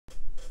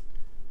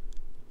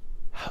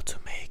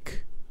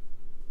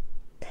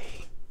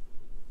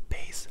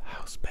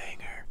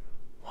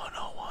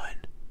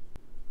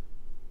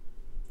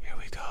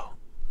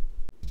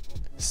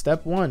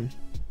Step 1,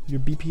 your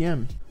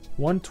BPM.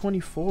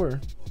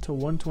 124 to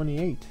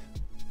 128.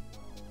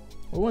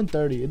 Or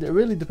 130. It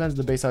really depends on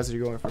the bass house that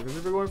you're going for. Because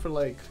if you're going for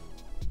like,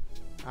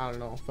 I don't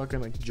know,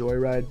 fucking like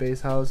Joyride bass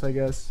house, I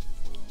guess,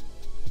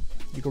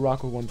 you can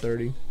rock with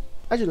 130.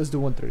 Actually, let's do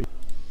 130.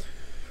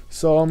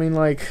 So, I mean,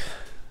 like,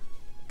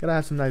 gotta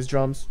have some nice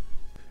drums.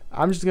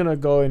 I'm just gonna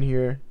go in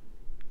here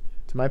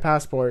to my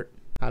Passport.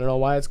 I don't know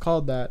why it's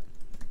called that,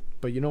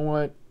 but you know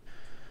what?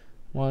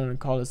 Wanted to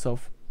call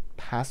itself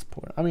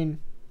Passport. I mean,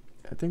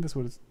 I think that's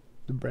what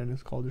the brand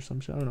is called or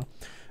some shit. I don't know.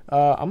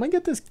 I'm gonna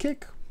get this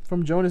kick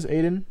from Jonas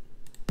Aiden.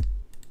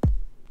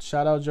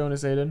 Shout out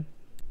Jonas Aiden.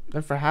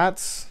 And for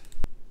hats,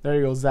 there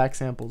you go, Zach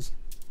Samples.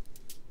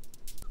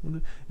 Yeah,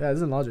 this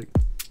isn't Logic.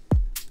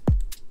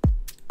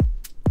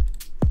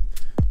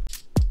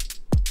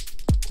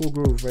 Cool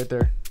groove right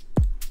there.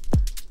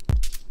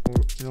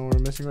 You know what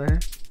we're missing right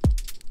here?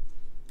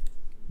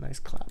 Nice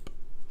clap.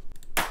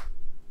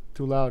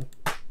 Too loud.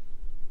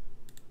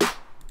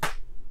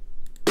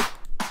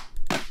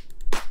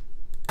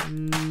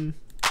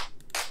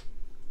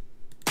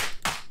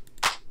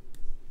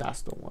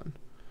 That's the one.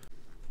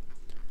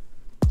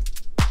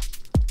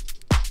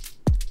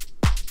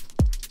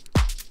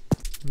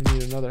 We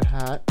need another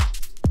hat.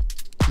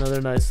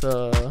 Another nice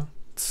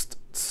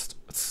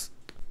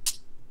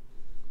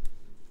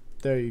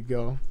there you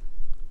go.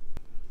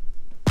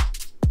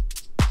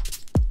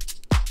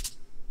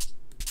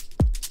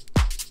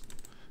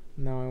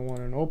 Now I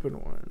want an open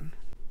one.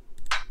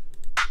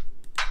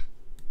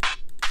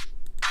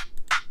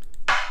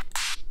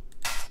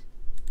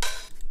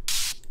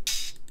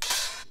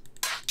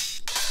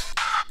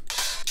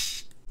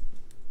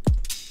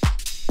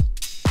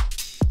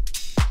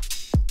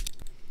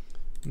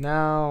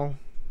 Now,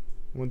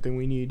 one thing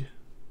we need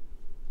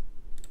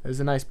is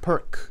a nice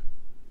perk.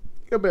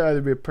 It could either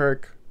be a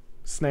perk,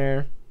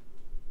 snare,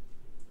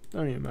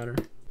 don't even matter.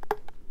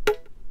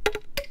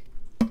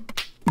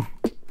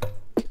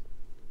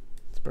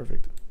 It's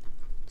perfect.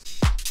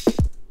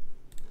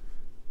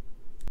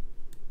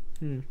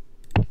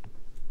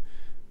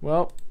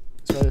 Well,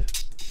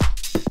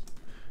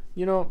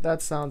 you know,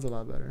 that sounds a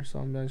lot better. So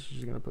I'm actually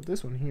just gonna put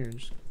this one here. And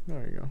just,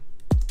 there you go.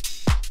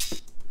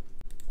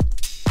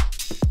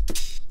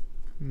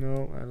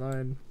 No, I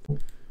lied.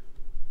 Let's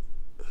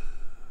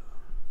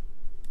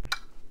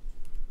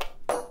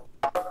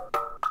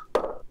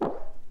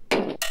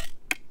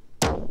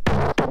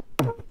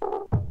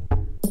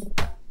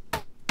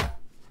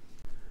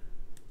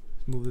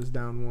move this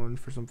down one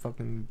for some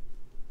fucking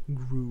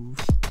groove.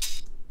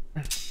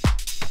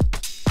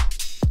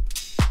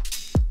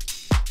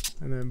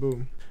 And then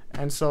boom.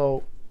 And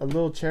so a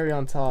little cherry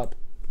on top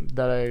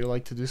that I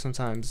like to do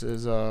sometimes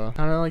is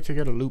kind of like to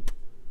get a loop.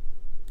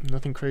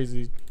 Nothing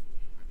crazy.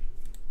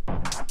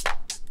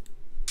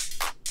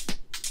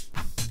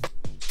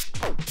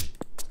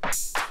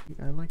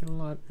 I like it a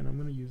lot and I'm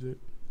gonna use it.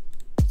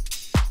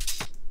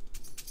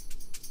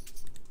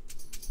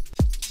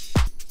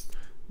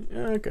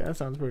 Yeah, okay, that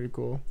sounds pretty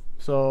cool.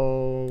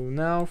 So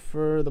now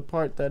for the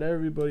part that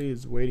everybody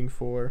is waiting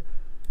for.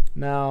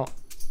 Now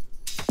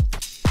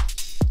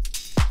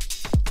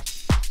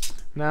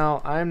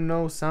I'm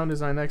no sound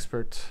design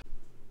expert.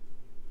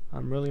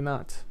 I'm really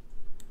not.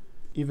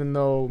 Even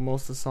though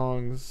most of the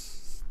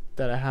songs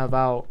that I have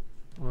out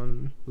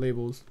on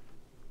labels,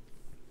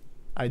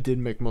 I did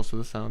make most of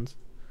the sounds.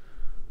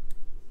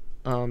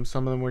 Some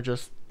of them were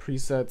just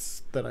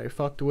presets that I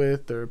fucked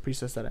with, or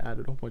presets that I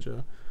added a whole bunch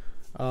of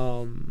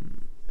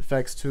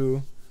effects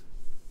to.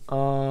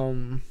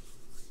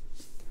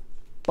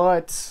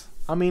 But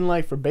I mean,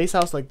 like for bass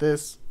house like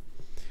this,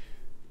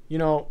 you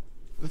know,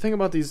 the thing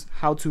about these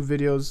how-to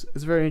videos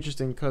is very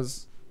interesting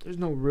because there's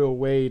no real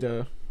way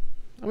to.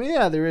 I mean,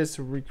 yeah, there is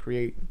to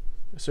recreate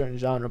a certain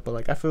genre, but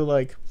like I feel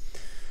like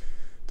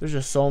there's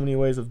just so many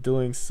ways of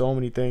doing so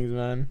many things,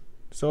 man.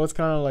 So it's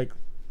kind of like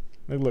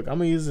look, I'm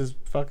gonna use this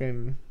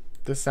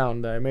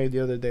sound that I made the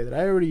other day that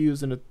I already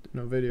used in a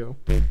video.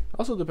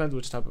 Also depends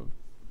which type of.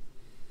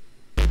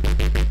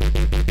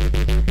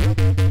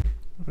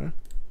 Okay.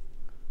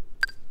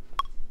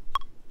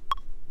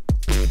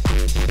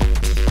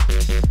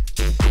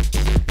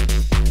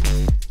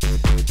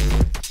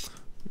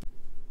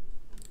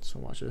 So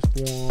watch this.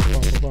 Well,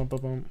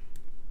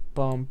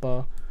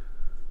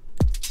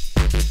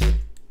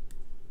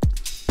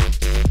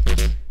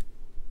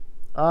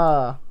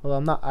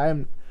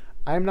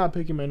 I'm not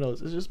picking my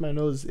nose. It's just my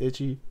nose is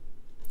itchy. You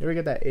ever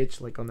get that itch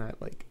like on that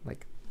like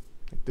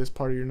this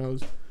part of your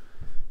nose?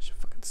 Shit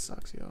fucking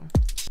sucks, yo.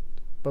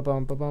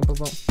 Ba-bum, ba-bum,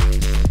 ba-bum.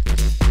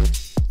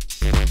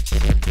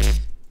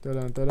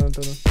 Da-dun, da-dun,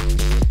 da-dun.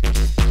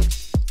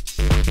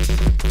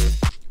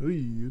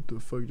 Ooh, what the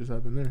fuck just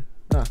happened there?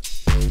 Ah.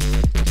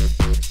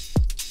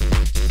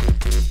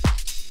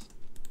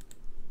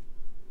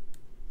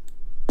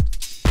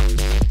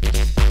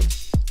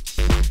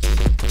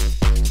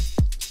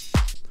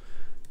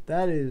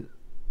 That is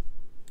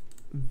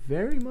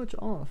very much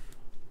off.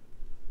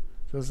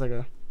 So it's like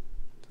a.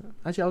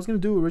 Actually, I was gonna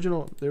do the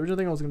original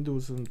thing I was gonna do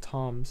was some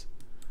toms.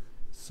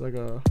 It's like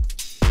a.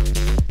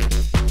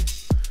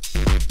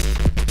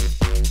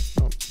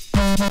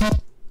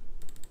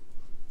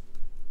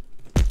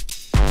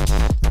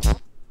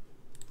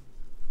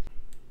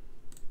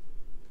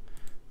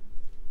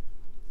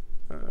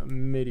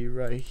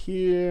 right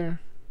here.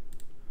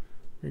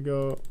 Here we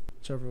go.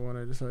 Whichever one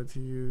I decide to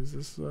use.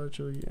 This is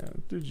actually, yeah,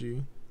 let's do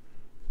G.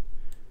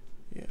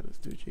 Yeah, let's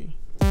do G.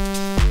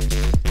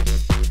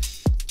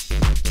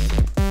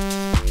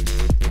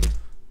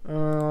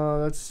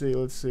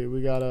 Let's see.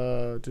 We got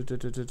a.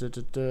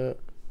 Let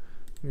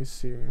me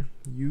see.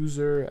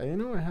 User. I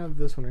know I have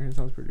this one right here. It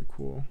sounds pretty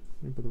cool.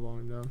 Let me put the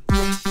volume down.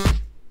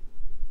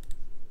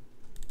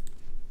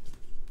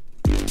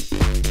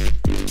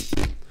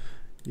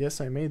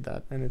 Yes, I made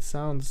that, and it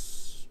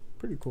sounds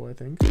pretty cool, I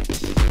think.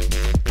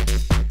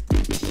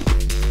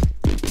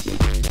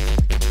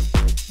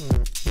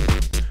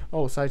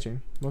 Oh,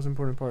 sidechain. Most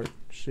important part.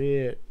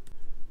 Shit.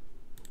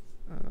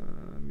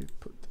 Let me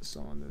put this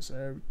on this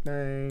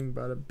everything.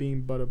 Bada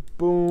beam, bada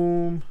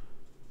boom.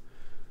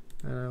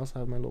 And I also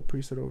have my little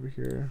preset over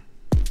here.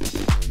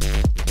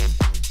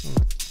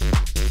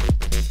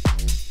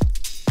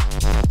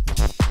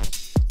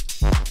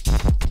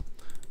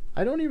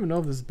 I don't even know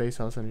if this is bass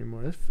house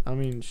anymore. I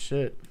mean,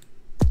 shit.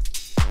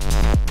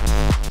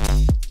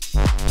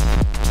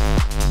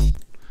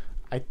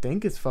 I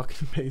think it's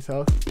fucking bass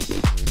house.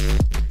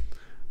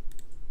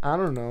 I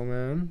don't know,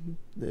 man.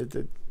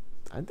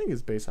 I think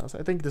it's bass house.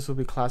 I think this will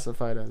be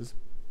classified as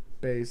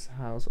bass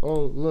house.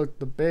 Oh, look,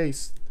 the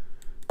bass.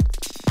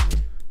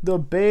 The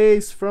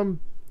bass from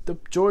the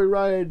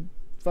Joyride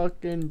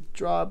fucking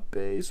drop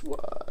bass.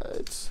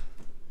 What?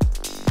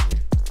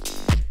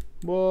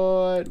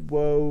 What?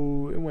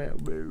 Whoa. It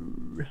went whoa.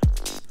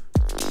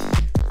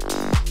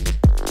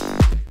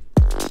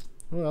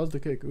 Oh, that was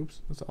the kick.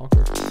 Oops. That's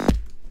awkward.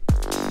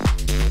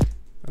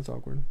 That's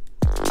awkward.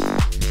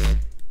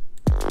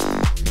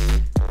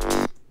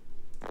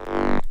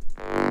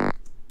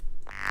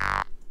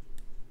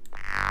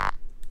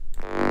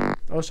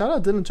 Oh, shout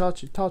out Dylan Tall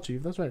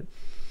Chief. That's right.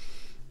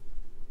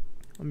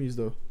 I'm used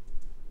though.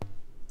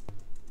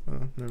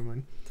 Oh, never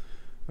mind.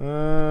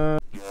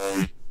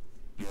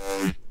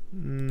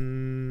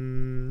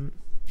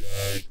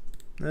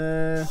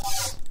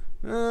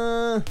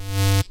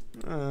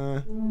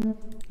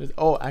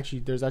 Oh,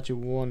 actually, there's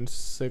actually one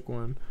sick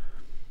one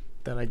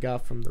that I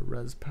got from the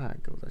res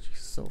pack. It was actually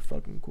so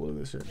fucking cool.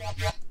 This shit.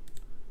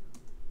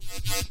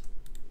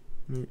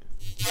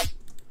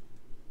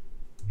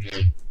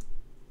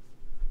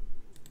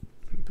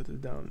 Put this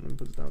down. Let me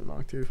put this down in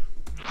octave.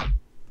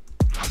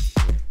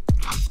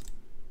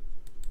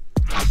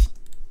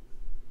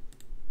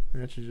 I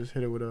actually just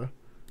hit it with one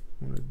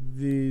of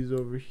these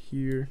over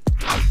here.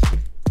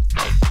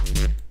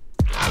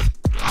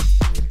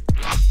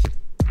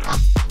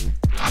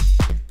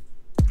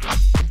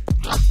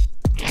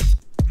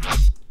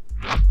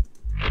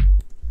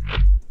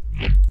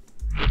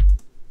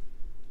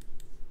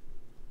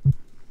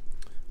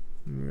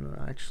 I'm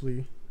gonna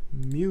actually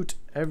mute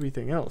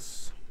everything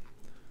else.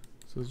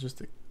 So it's just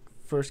the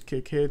first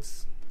kick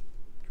hits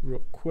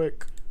real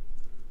quick.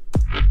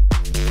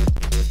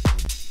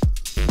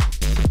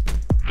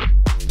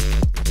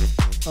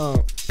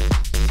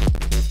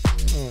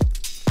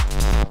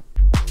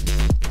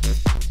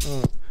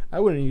 I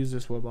wouldn't use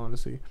this web,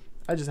 honestly.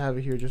 I just have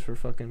it here just for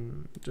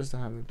fucking, just to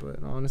have it,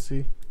 but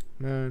honestly,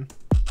 man,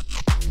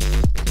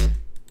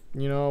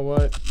 you know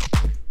what?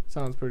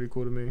 Sounds pretty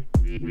cool to me.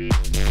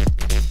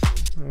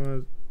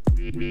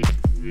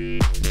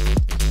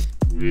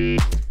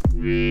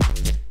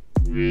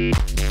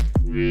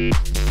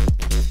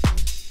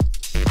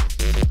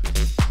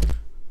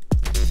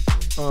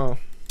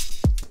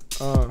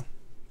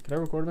 Can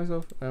I record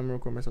myself? I'm gonna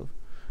record myself.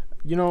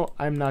 You know,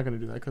 I'm not gonna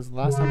do that because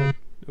last time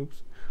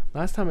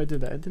last time I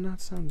did that, it did not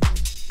sound.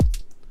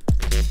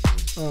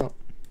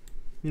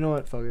 You know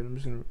what? Fuck it. I'm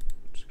just gonna.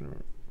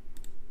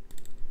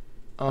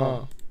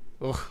 Oh,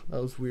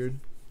 that was weird.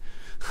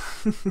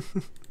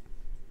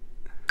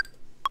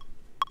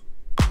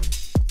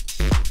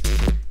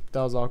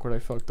 That was awkward. I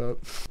fucked up.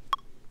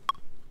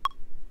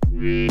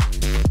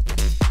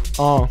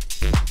 Oh,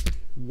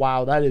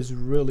 wow, that is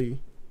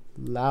really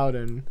loud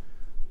and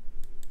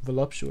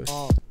voluptuous.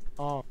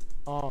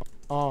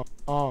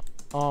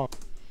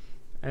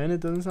 And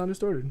it doesn't sound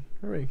distorted.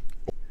 Hooray.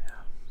 Yeah,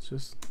 it's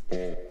just.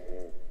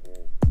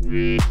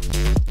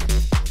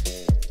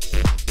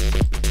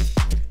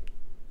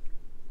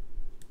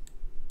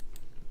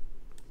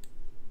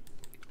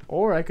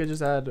 Or I could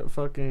just add a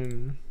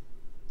fucking.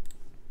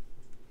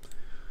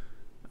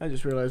 I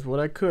just realized what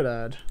I could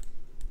add.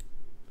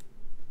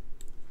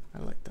 I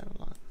like that a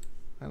lot.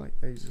 I like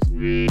that.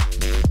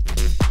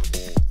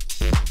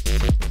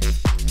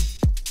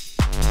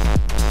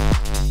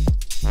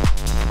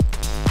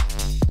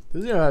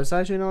 Does it have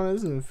sidechain on it?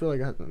 This doesn't feel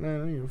like I have to,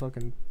 man, I need to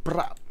fucking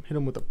hit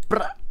him with a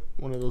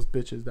one of those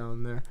bitches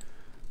down there.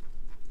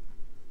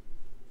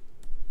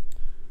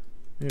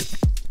 Yeah.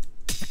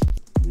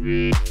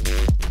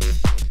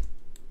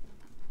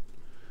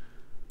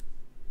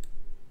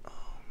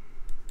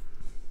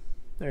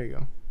 There you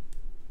go.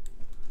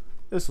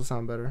 This will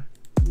sound better.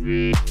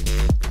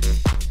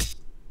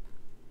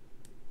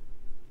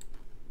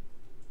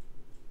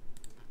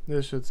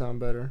 This should sound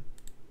better.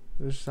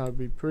 This should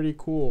be pretty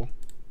cool.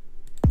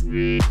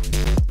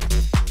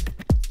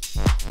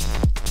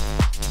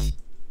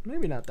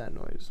 maybe not that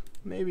noise.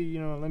 Maybe,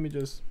 you know, let me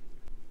just.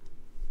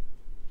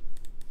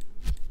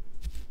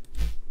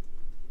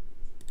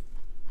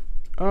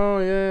 Oh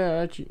yeah,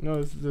 actually,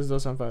 no, this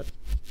does sound fat.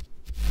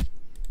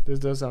 This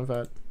does sound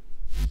fat.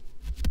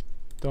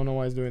 Don't know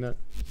why it's doing that.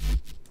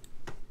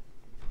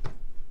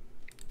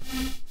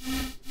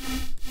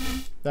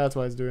 That's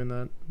why it's doing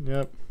that.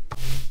 Yep.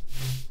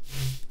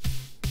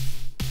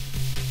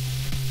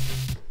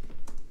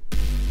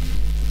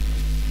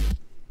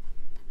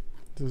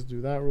 Just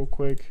do that real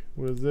quick.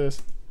 What is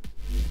this?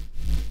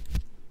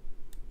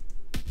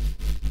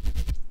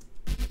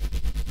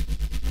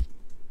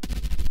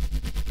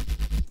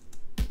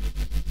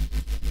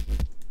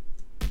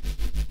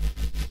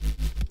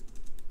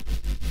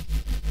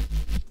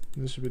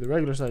 This should be the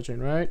regular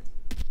sidechain, right?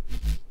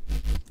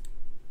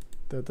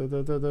 Da, da,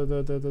 da, da, da,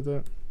 da, da, da,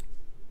 da.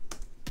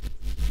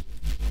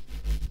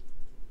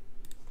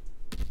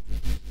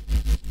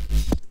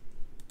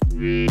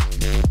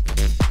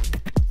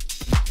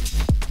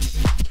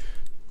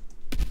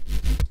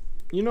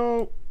 You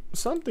know,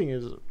 something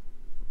is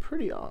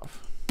pretty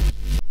off.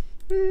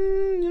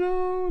 You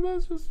know,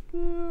 that's just a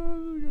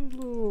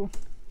little.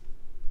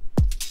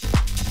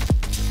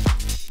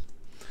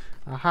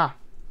 Aha.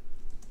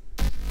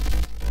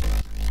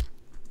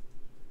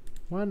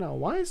 Why not?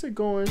 Why is it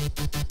going?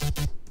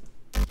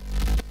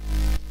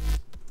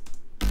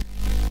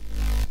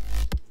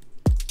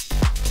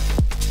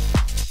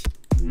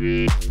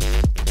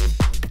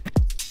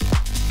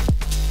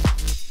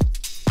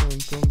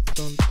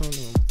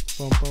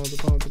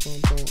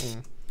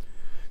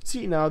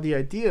 See, now the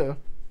idea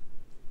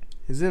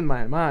is in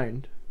my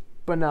mind,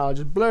 but now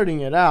just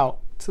blurting it out,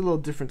 it's a little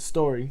different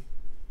story.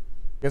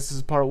 I guess this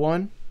is part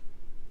one.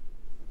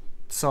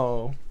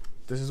 So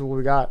this is what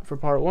we got for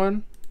part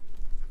one.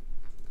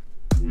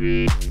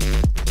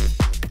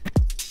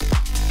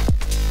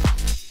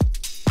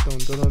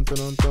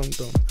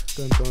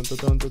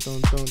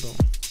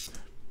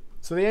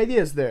 So the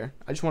idea is there.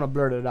 I just want to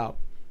blurt it out.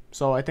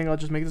 So I think I'll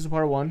just make this a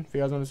part one. If you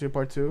guys want to see a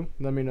part two,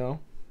 let me know.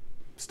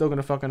 Still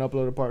gonna fucking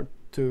upload a part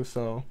two,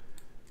 so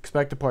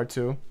expect a part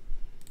two.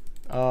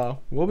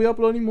 We'll be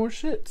uploading more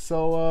shit.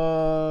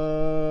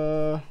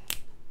 So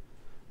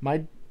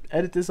might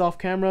edit this off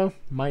camera,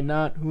 might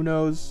not, who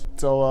knows.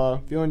 So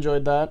if you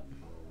enjoyed that,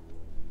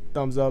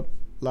 thumbs up,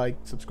 like,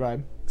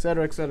 subscribe,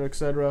 etc, etc,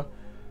 etc.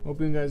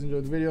 Hope you guys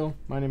enjoyed the video.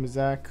 My name is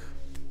Zach.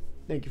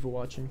 Thank you for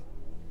watching.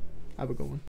 Have a good one.